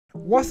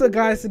What's up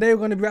guys, today we're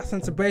going to be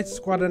reacting to Beta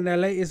Squad and their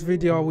latest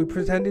video. We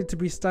pretended to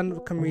be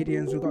stand-up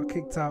comedians, we got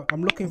kicked out.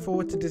 I'm looking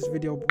forward to this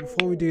video, but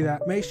before we do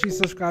that, make sure you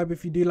subscribe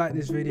if you do like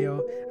this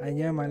video. And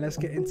yeah man, let's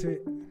get into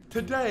it.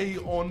 Today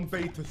on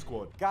Beta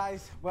Squad.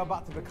 Guys, we're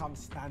about to become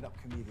stand-up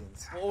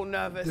comedians. We're all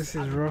nervous. This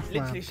is rough, man.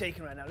 Literally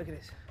shaking right now, look at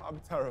this.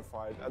 I'm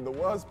terrified, and the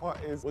worst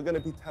part is we're going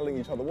to be telling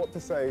each other what to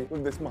say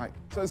with this mic.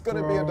 So it's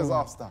going to be a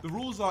disaster. The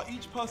rules are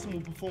each person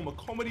will perform a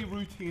comedy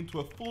routine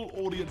to a full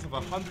audience of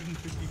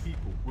 150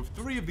 people, with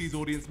 3 of these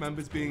audience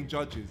members being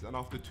judges, and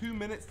after 2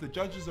 minutes, the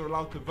judges are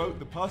allowed to vote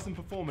the person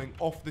performing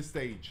off the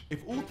stage. If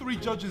all 3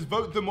 judges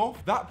vote them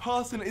off, that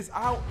person is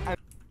out and...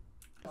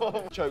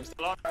 Chokes.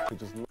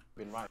 Just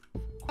been right.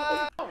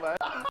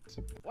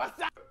 What's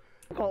that?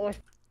 Oh,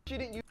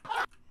 shouldn't you?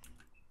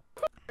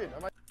 Am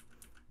I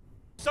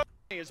so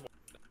as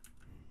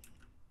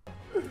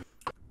well?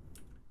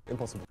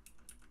 Impossible.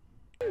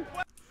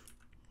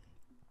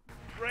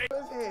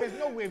 There's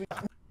no way we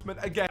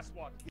again.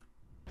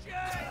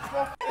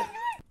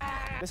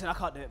 Listen, I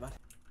can't do it, man.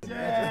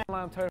 Yeah.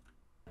 I'm terrified.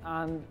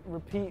 And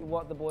repeat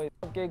what the boy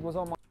gig was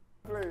on my.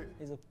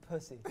 He's a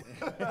pussy.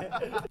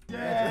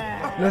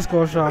 Yeah. Let's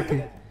go,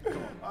 Sharky.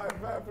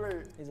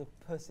 He's a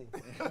pussy.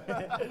 I'm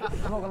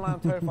not gonna lie, I'm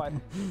terrified.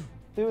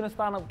 Doing a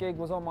stand-up gig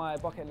was on my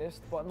bucket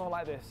list, but not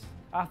like this.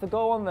 I have to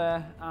go on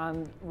there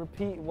and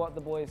repeat what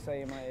the boys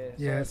say in my ear.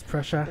 Yeah, so it's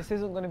pressure. This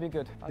isn't going to be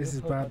good. This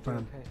is bad,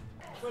 man. Okay.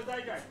 Where's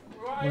AJ?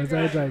 Where's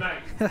AJ?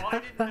 Mate, I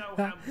didn't know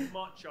how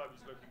much I was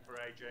looking for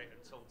AJ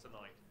until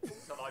tonight.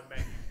 Until I met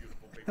you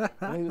beautiful people.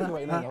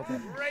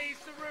 Raise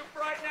the roof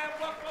right now.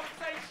 Welcome to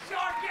say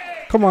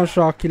Sharky! Come on,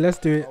 Sharky, let's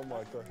do it. Oh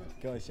my god.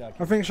 Go, Sharky.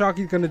 I think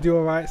Sharky's going to do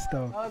alright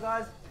still. Hello,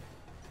 guys.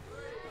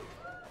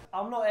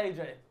 I'm not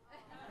AJ.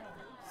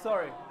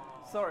 Sorry.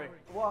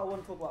 What I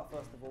want to talk about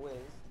first of all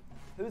is,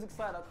 who's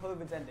excited that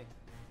COVID's ending?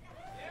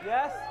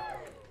 Yes?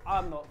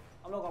 I'm not.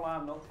 I'm not gonna lie,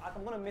 I'm not.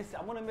 I'm gonna miss it.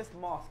 I'm gonna miss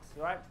masks,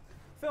 right?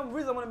 The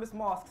reason I'm gonna miss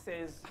masks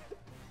is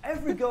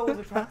every girl was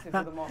attractive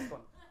with a mask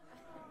on.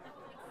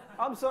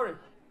 I'm sorry.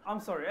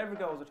 Every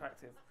girl was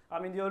attractive. I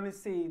mean, you only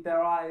see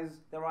their eyes,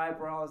 their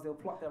eyebrows. They'll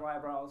pluck their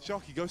eyebrows.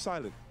 Sharky, go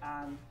silent.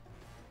 And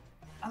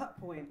at that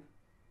point.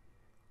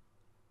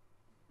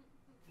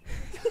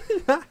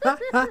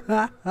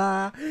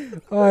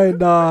 Oh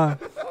nah.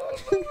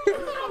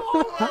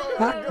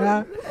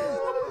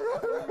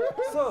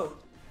 So,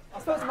 I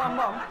spoke to my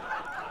mum.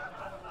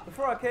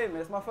 Before I came here,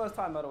 it's my first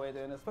time by the way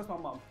doing this. I spoke to my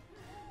mum.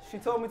 She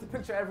told me to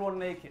picture everyone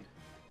naked.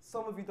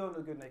 Some of you don't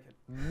look good naked.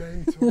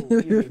 Mental.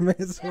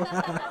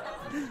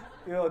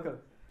 You're welcome.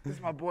 This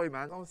is my boy,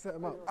 man. I'll set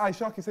him up. Aye,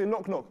 Sharky, say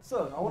knock knock.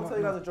 So, I want to tell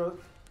you guys a joke.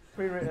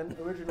 Pre-written,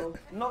 original.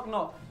 Knock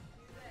knock.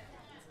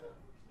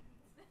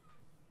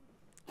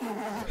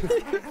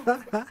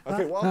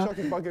 Okay, while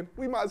Sharky's bugging,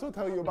 we might as well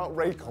tell you about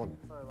Raycon.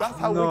 That's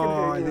how we can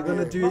hear you. They're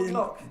gonna do it.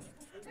 Knock.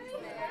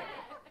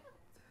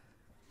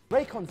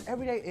 Raycon's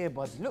everyday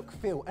earbuds look,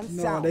 feel, and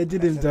No, sound. they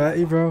did him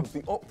dirty, bro.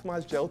 The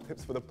optimized gel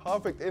tips for the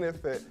perfect inner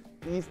fit.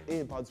 These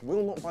earbuds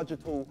will not budge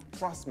at all,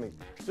 trust me.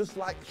 Just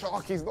like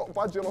Sharky's not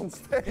budging on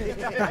stage.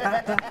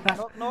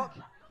 Knock knock.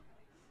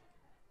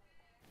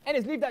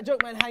 Anyways, leave that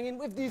joke man hanging.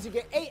 With these, you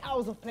get 8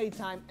 hours of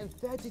playtime and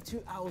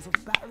 32 hours of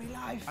battery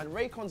life. And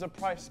Raycons are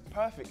priced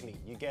perfectly.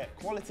 You get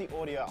quality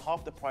audio at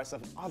half the price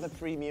of other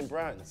premium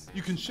brands.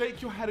 You can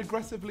shake your head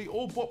aggressively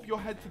or bop your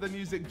head to the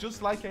music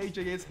just like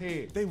AJ is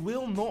here. They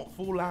will not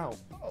fall out.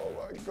 Oh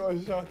my gosh,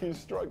 Sharky's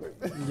struggling.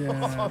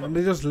 Yeah, and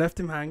they just left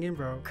him hanging,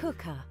 bro.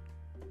 Cooker.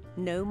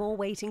 No more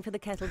waiting for the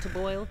kettle to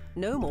boil.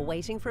 No more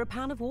waiting for a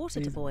pan of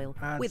water to boil.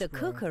 With a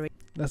cooker.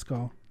 Let's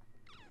go.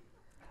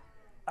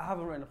 I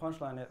haven't written a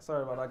punchline yet.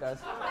 Sorry about that, guys.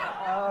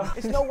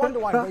 It's no wonder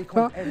why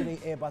Raycon's everyday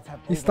earbuds have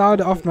He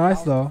started it off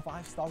nice though.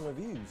 5-star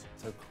reviews.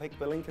 So click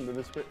the link in the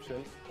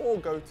description or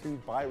go to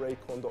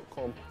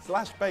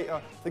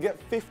buyraycon.com/beta to get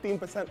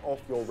 15% off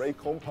your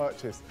Raycon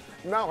purchase.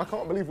 Now, I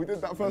can't believe we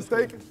did that first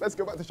take. Let's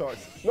go back to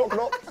Sharks. Knock,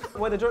 knock.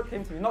 Where the joke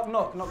came to me. Knock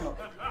knock, knock knock.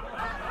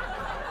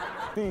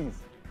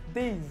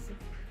 These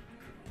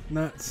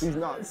Nuts.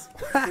 nuts.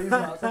 These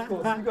nuts, of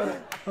course. You got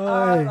it. Oi.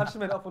 I just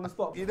made it up on the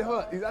spot. You know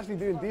what? He's actually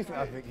doing decent,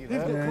 I think. You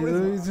know?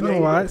 Yeah, he's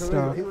doing alright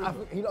stuff.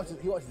 He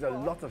watches a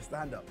lot of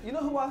stand-up. You know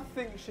who I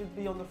think should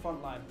be on the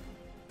front line?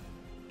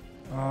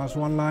 Oh, it's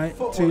 1 light,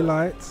 2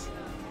 lights,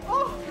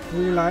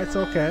 3 lights,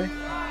 okay.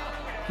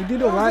 You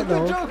did alright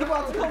though. Joke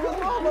about to come as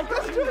well, my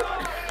best joke.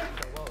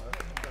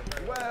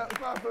 Well,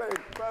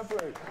 fair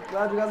play.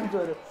 Glad you guys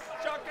enjoyed it.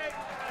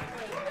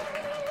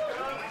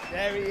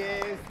 There he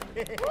is.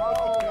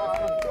 Oh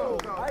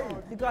my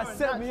God. You guys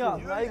set me up.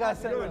 You guys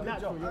set me up.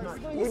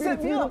 We need to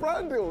do the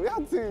brand deal. We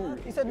had to.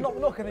 You said knock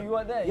knock and then you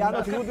weren't there. Yeah, I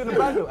know, because we're doing the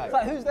brand deal. It's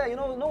like, who's there? You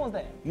know, no one's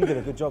there. You did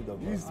a good job, though.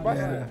 You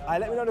smashed Yeah. it.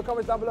 Alright, let me know in the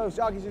comments down below.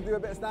 Sharky should do a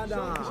bit of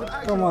stand-up.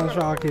 Come on,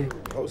 Sharky.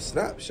 Oh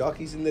snap,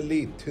 Sharky's in the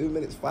lead, 2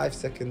 minutes, 5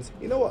 seconds.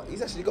 You know what,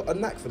 he's actually got a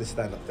knack for this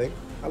stand-up thing.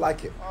 I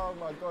like it. Oh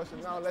my gosh,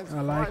 and now let's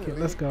I like it,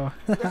 let's go.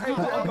 Come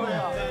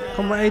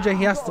Come on, AJ,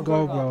 he has to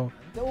go, bro.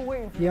 They're all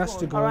waiting for He has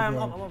to go, Alright,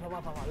 bro. I'm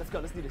up. Let's go,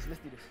 let's do this.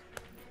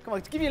 Come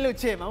on, give me a little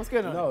cheer, man. What's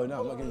going on? No, I'm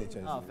not giving you a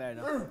chance. Oh, fair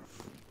enough.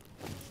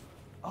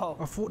 Oh.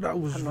 I thought that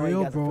was I know you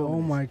real, guys are bro. filming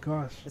Oh this. my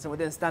gosh. Listen, we're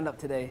doing stand-up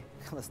today.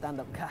 I'm a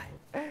stand-up guy.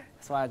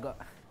 That's why I got...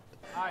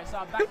 Alright, so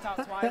I backed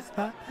out twice.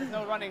 There's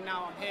no running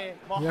now. I'm here.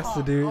 He has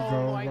to do it,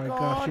 bro. Oh my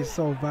gosh, he's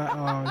so bad.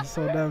 Oh, he's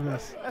so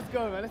nervous. Let's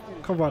go, man. Let's do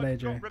this. Come on,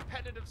 AJ.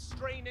 Repetitive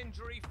strain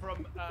injury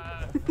from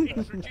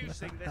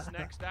introducing this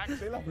next act.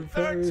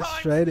 Repetitive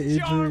strain the injury,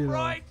 charm, though.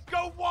 right?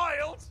 Go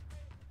wild.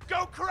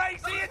 Go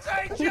crazy. It's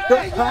AJ.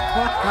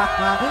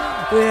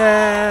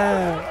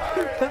 Yeah.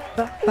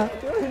 Look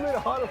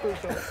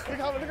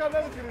how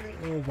nervous you're gonna be.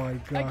 Oh my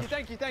gosh.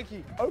 Thank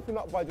you. Open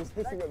up by just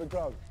hissing at the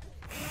ground.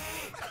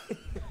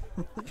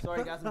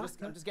 Sorry, guys. I'm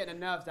just getting the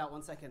nerves out.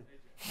 1 second.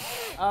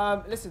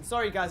 Listen,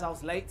 sorry, guys. I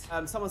was late.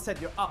 Someone said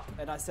you're up,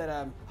 and I said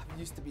I'm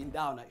used to being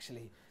down,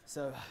 actually.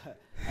 So,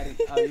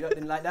 you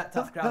didn't like that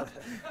tough crowd.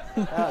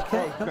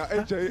 Okay. Now,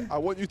 AJ, I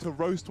want you to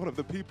roast one of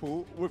the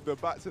people with the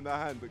bats in their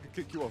hand that could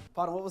kick you off.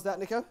 Pardon, what was that,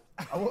 Niko?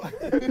 I want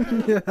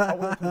you to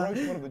roast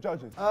one of the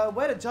judges.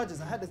 Where are the judges?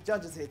 I had the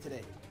judges here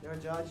today. You're a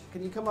judge.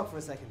 Can you come up for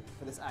a second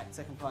for this act,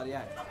 second part of the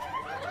act?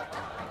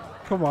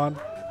 Come on.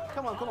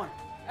 Come on.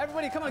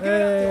 Everybody, come on, give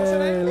it up. What's your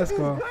name? Let's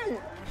go.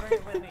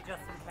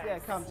 Yeah,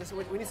 come.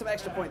 We need some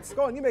extra points.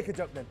 Go on, you make a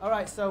joke then. All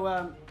right,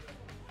 so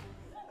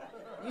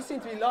you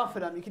seem to be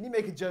laughing at me. Can you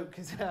make a joke?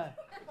 Cause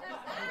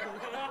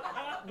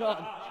go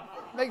on,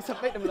 make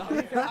them laugh.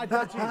 I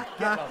judge you.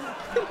 Get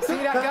lost. See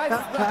that, guys?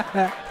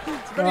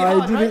 It's pretty I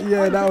hard, did right? it.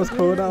 Yeah, that was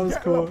cool. That was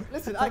cool.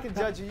 Listen, I can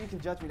judge you. You can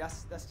judge me.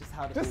 That's just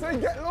how. Just say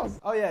get lost.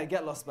 Oh yeah,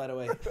 get lost. By the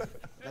way,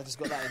 I just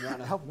got that in right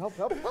now. Help.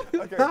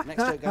 Okay.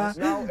 Next joke, guys.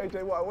 Now,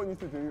 AJ, what I want you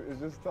to do is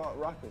just start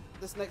rapping.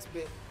 This next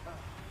bit. Oh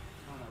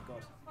my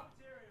god.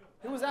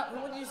 Who was that?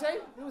 What did you say?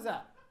 Who was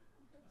that?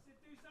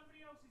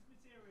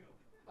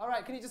 All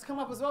right, can you just come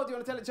up as well? Do you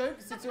want to tell a joke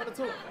since you want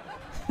to talk?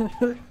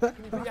 Can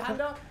you put your hand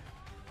up?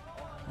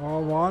 Oh,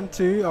 1,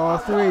 2, 3.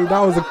 That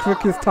was the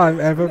quickest time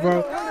ever,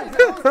 bro.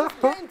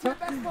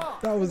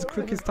 That was the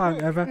quickest time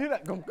ever.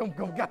 Come,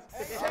 guys.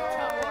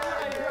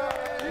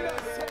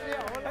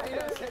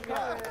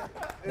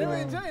 They were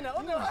enjoying that.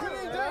 Oh no, how are they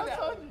enjoying that?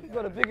 You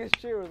got the biggest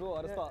cheer as well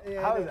at the start.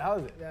 How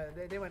is it? Yeah,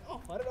 they went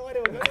off. I don't know why they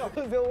were going off.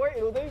 They were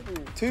waiting all day for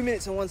you. 2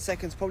 minutes and 1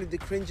 second is probably the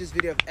cringiest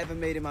video I've ever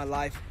made in my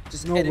life.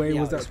 Just No edit way me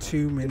was out. that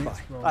 2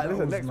 minutes, bro. Alright, That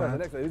listen, was next one.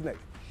 mad. Who's next?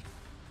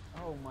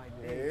 Oh my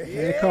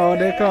god.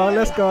 Niko,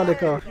 let's go,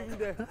 Niko.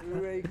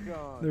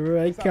 Raycon. The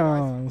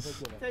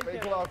Raycons.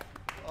 Big love.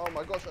 Oh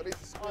my gosh, I need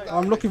to speak.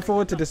 I'm looking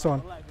forward to this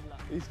one.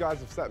 These guys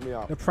have set me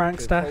up. The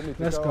prankster. They told me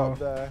to Let's go go. up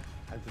there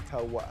and to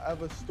tell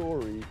whatever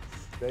story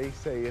they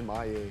say in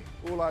my ear.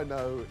 All I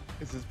know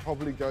is it's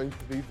probably going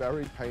to be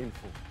very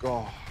painful.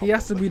 God. He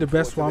has to be the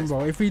best one,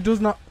 bro. If he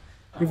does not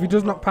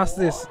pass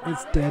this,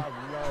 it's dead.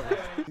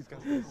 These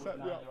guys are set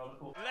me up.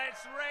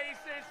 Let's raise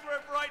this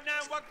roof right now.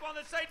 Welcome on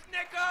the stage,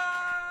 Niko.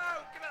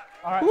 Give it up.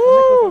 Alright, so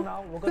Niko, from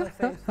now, we're going to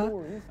say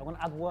stories. I'm going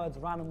to add words,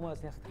 random words,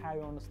 and you have to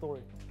carry on the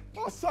story.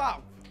 What's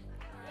up?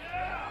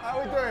 How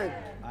we doing?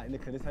 Alright,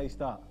 Niko, this is how you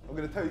start. I'm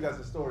going to tell you guys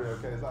a story,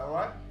 okay? Is that all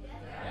right?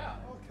 Yeah.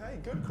 Okay,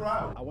 good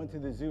crowd. I went to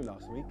the zoo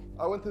last week.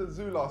 I went to the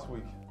zoo last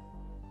week.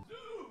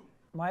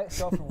 My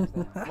ex-girlfriend was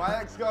there. My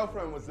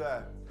ex-girlfriend was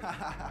there.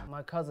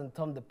 My cousin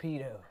Tom the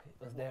pedo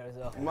was there as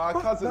well. My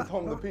cousin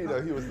Tom the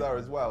pedo, he was there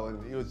as well,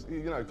 and he was,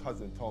 you know,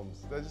 cousin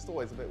Toms. They're just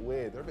always a bit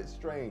weird. They're a bit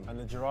strange. And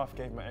the giraffe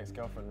gave my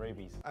ex-girlfriend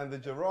rabies. And the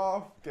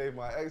giraffe gave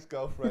my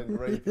ex-girlfriend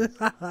rabies.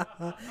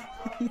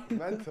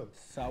 Mental.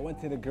 So I went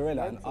to the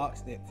gorilla and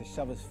asked it to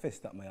shove his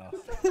fist up my ass.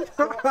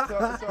 So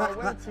I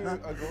went to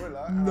a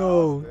gorilla. And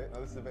No. I asked it, now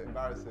this is a bit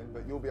embarrassing,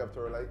 but you'll be able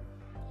to relate.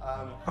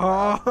 I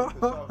Oh. asked it to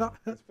shove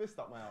his fist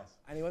up my ass.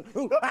 And he went,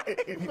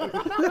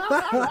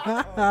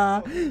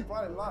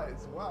 Bright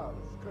lights, wow,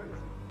 this is crazy.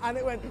 and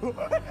it went,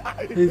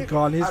 He's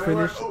gone. He's And it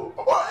went, finished.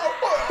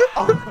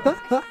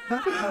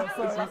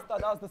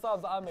 That was the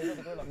sounds that I made, not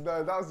the gorilla.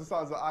 No, that was the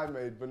sounds that I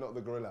made, but not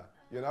the gorilla.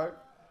 You know,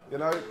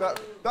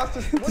 that's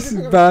just. What do you This think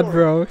is of bad,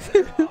 the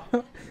story?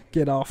 bro.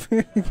 Get off.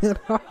 Get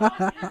off.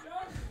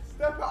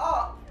 Step it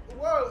up.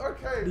 Whoa,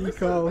 okay.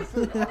 Nico.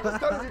 Listen, I'm just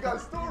telling you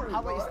guys stories. How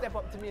about you alright? step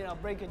up to me and I'll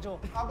break your jaw?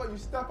 How about you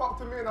step up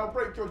to me and I'll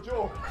break your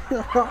jaw?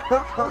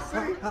 We'll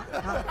see.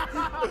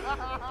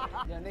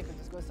 Yeah, Niko,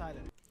 just go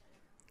silent.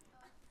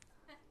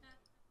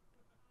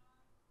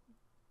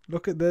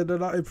 Look at they're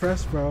not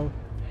impressed, bro.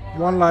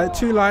 1 light,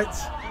 2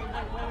 lights.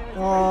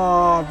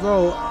 Oh,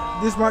 bro.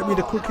 This might be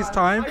the quickest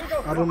time.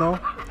 I don't know.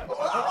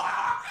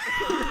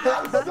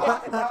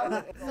 Suck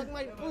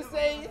my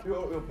pussy.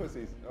 You're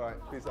pussies. All right,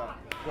 peace out.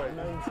 Great.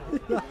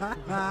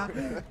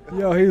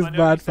 Yo, he's I know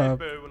bad, you say fam.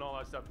 boo and all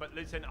that stuff, but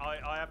listen,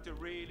 I have to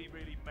really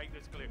make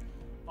this clear.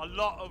 A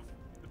lot of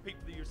the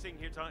people that you're seeing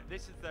here tonight,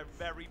 this is their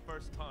very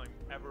first time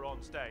ever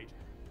on stage.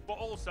 But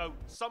also,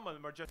 some of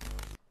them are just...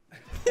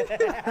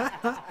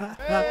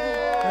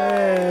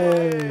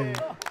 Hey.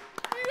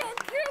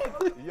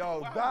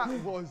 Yo, that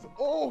was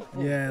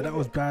awful. Yeah, that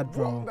was bad,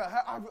 bro. What the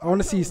heck? I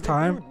want to see his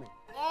time.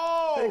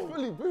 Oh! They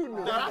fully booed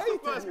me. That's the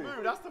first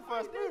boo. That's the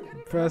first boo.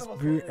 First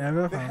boot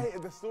ever, They fam.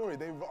 hated the story.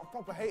 They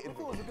proper hated it.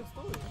 It was a good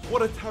story.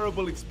 What a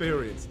terrible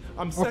experience.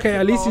 I'm Okay,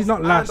 at least he's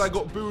not last. And I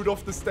got booed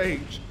off the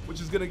stage, which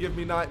is going to give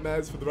me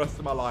nightmares for the rest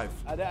of my life.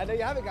 And there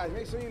you have it, guys.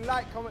 Make sure you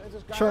like, comment, and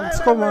subscribe.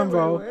 Chunkz, come on,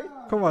 bro.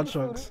 Come on,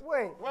 Chunkz.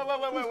 Wait.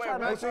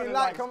 Make sure you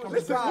like, comment,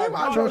 subscribe.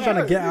 Chunkz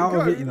trying to get out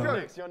of it, you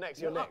know. You're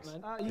next. You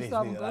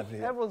start,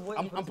 everyone's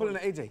waiting. I'm pulling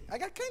an AJ. I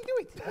can't do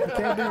it.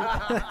 Can't do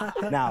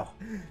it. Now,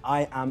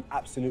 I am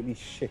absolutely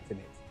shitting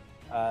it.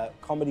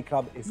 Comedy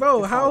Club is. Bro,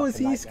 it's how not is a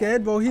he night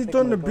scared, there. bro? I He's think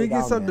done I'm the gonna go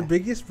biggest down of the there.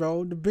 biggest,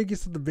 bro. The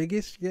biggest of the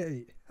biggest. Get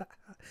it?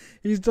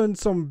 He's done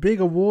some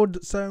big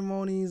award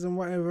ceremonies and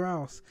whatever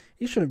else.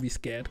 He shouldn't be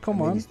scared. Come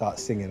And then on. you start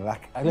singing.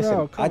 Like, listen,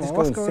 Yo, come I just on, go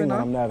what's and going sing when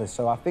on? I'm nervous.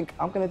 So I think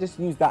I'm gonna just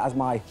use that as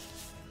my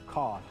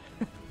card.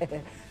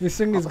 Your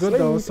singing is I'm a good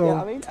though, slave, so you know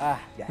what I mean?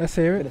 Yeah. let's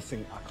hear I'm it. gonna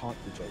sing. I can't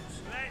do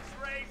jokes. Let's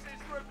raise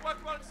this roof.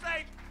 Welcome on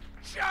stage,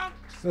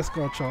 Chunkz. Let's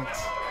go, Chunkz.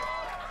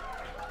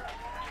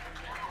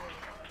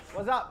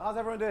 What's up? How's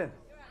everyone doing?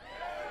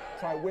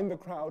 Try win the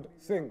crowd.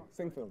 Sing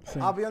film.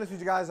 I'll be honest with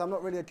you guys. I'm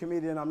not really a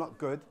comedian. I'm not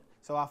good.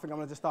 So I think I'm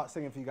gonna just start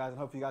singing for you guys and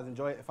hope you guys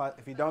enjoy it.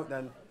 If you don't,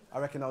 then I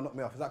reckon they'll knock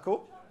me off. Is that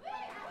cool?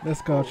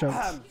 Let's go,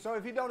 Chunkz. So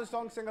if you know the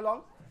song, sing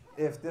along.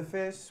 If the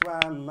fish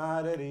swam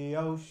out of the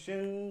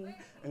ocean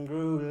and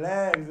grew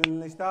legs and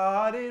they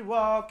started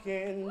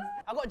walking,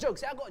 I got a joke.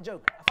 Say I got a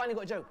joke. I finally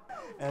got a joke.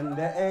 and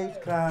the apes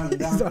climbed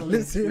down He's not from the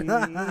listening.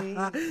 tree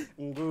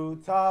and grew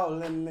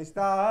tall and they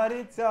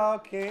started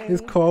talking.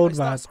 It's cold, man.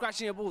 Start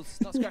scratching your balls.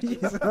 Start scratching.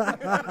 'Cause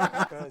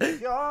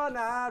you're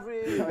not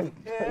really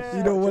here.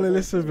 You don't want to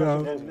listen,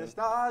 bro. And the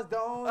stars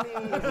don't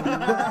even They're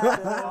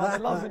matter.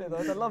 loving it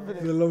though. They're loving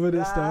it. They're loving it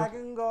Black stuff.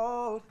 and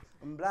gold,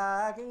 I'm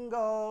black and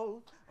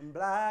gold, I'm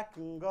black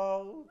and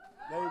gold.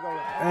 There you go.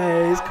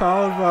 Hey, it's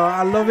cold, bro.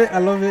 I love it. I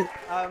love it.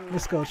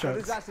 Let's go, So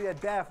this is Chunkz. actually a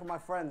dare for my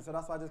friends, so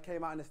that's why I just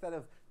came out and instead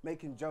of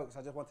making jokes,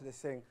 I just wanted to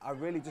sing. I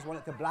really just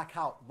wanted to black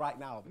out right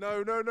now.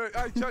 No.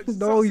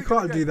 No, you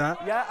can't do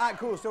that. Yeah, alright,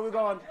 cool. So we're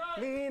going,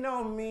 lean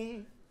on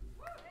me.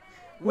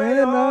 When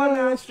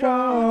I'm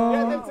strong,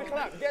 Get them to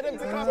clap. Get them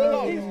to clap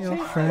along. your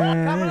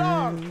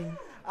friend.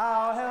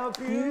 I'll help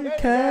you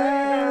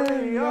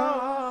carry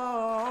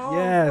on.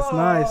 Yes,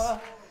 nice.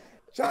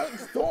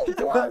 Chunkz, talk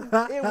to us.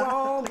 It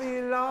won't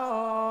be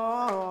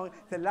long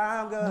till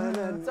I'm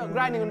gonna Start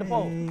grinding on the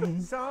pole.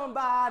 need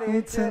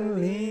somebody to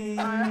lean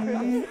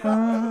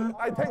on.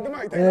 I take the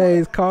mic. Hey,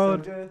 it's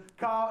cold. Just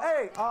call,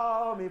 hey,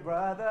 call me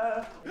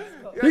brother.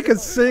 You can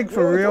sing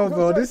for real,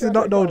 bro. This is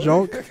not no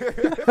joke. You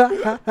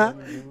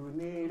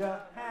need a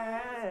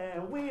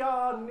hand. We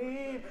all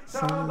need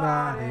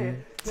somebody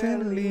to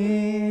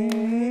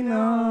lean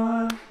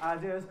on. I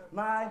just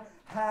might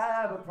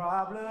have a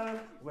problem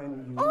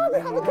when you. Oh, they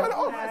haven't turned it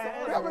off.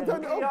 They haven't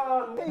turned it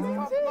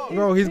off.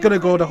 Bro, he's gonna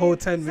go the whole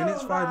 10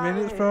 minutes, 5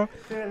 minutes, bro.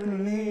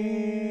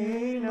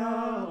 Lean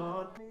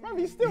on.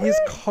 He's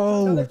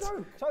cold.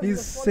 He's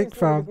sick,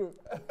 fam.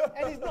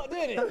 And he's not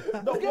doing it.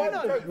 What's going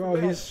on? Bro,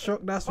 he's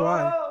shook, that's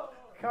why.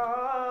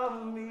 Call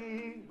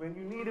me when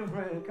you need a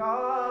friend.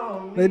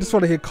 Call me. They just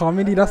want to hear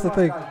comedy, that's the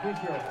thing.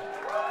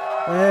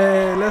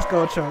 Hey, let's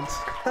go, Chunkz.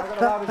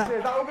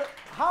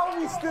 How are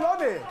we still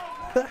on it?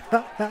 I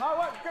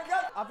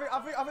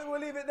think we'll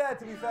leave it there,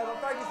 to be fair.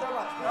 Thank you so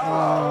much.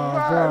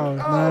 Oh, bro,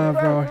 nah,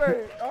 bro.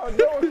 Oh,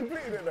 no one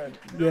completed it then.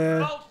 Yeah.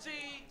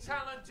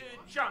 Multi-talented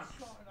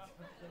Chunkz.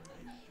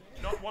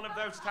 Not one of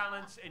those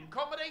talents in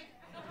comedy.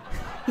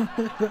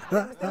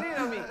 Lean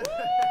on me.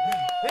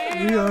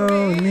 We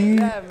all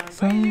need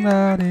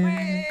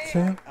somebody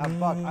to. I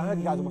heard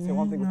you guys were saying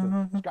one thing was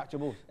to scratch your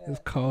balls. It's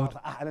cold.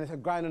 And then it's a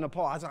grind on the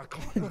pole. I was like,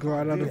 come on. Go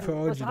right on the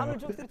pole, you How many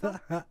know. jokes did you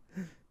tell?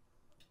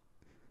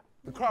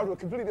 The crowd were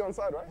completely on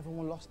side, right?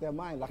 Everyone lost their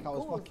mind like I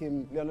was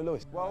fucking Leona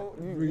Lewis. Well,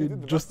 you Really,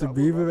 did the Justin best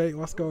out, Bieber, bro. mate.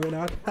 What's going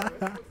on?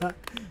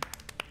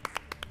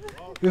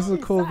 This is a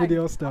cool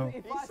video still.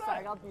 If I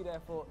sang, I'll be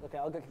there for. Okay,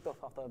 I'll get kicked off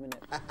after a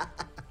minute.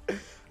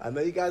 I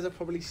know you guys are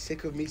probably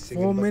sick of me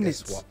singing, 4 but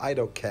minutes. guess what? I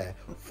don't care.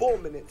 4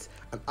 minutes,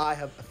 and I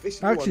have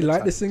officially I actually won the like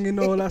the challenge. singing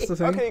though, that's the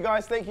thing. Okay,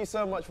 guys, thank you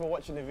so much for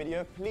watching the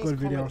video. Please Good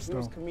video comment still.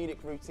 whose comedic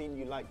routine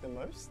you like the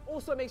most.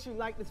 Also, make sure you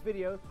like this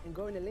video and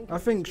go in the link. I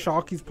think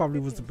Sharky's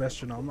probably was the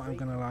best, you know, I'm not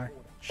gonna lie.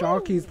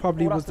 Sharky's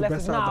probably All was that's the left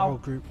best is out of the now. whole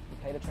group.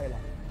 Play the trailer.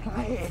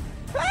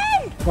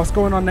 What's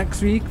going on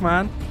next week,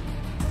 man?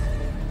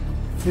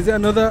 Is it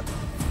another?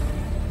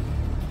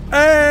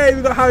 Hey,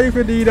 we got Harry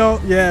Ferdino.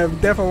 Yeah, I'm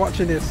definitely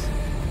watching this.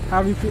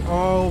 Harry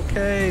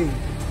okay.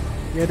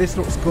 Yeah, this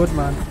looks good,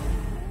 man.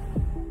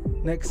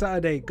 Next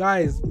Saturday,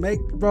 guys,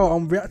 bro,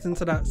 I'm reacting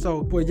to that.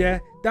 So, but yeah,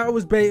 that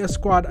was Beta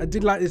Squad. I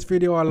did like this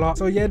video a lot.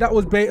 So yeah, that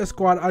was Beta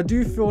Squad. I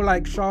do feel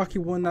like Sharky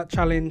won that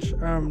challenge.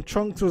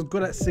 Chunkz was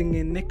good at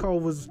singing. I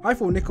thought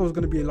Niko was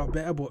gonna be a lot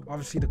better, but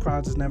obviously the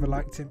crowd just never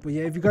liked him. But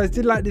yeah, if you guys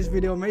did like this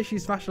video, make sure you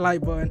smash the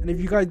like button. And if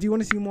you guys do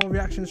want to see more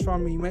reactions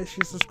from me, make sure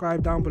you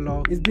subscribe down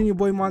below. It's been your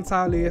boy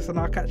Montell, and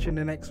I'll catch you in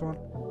the next one.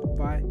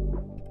 Bye.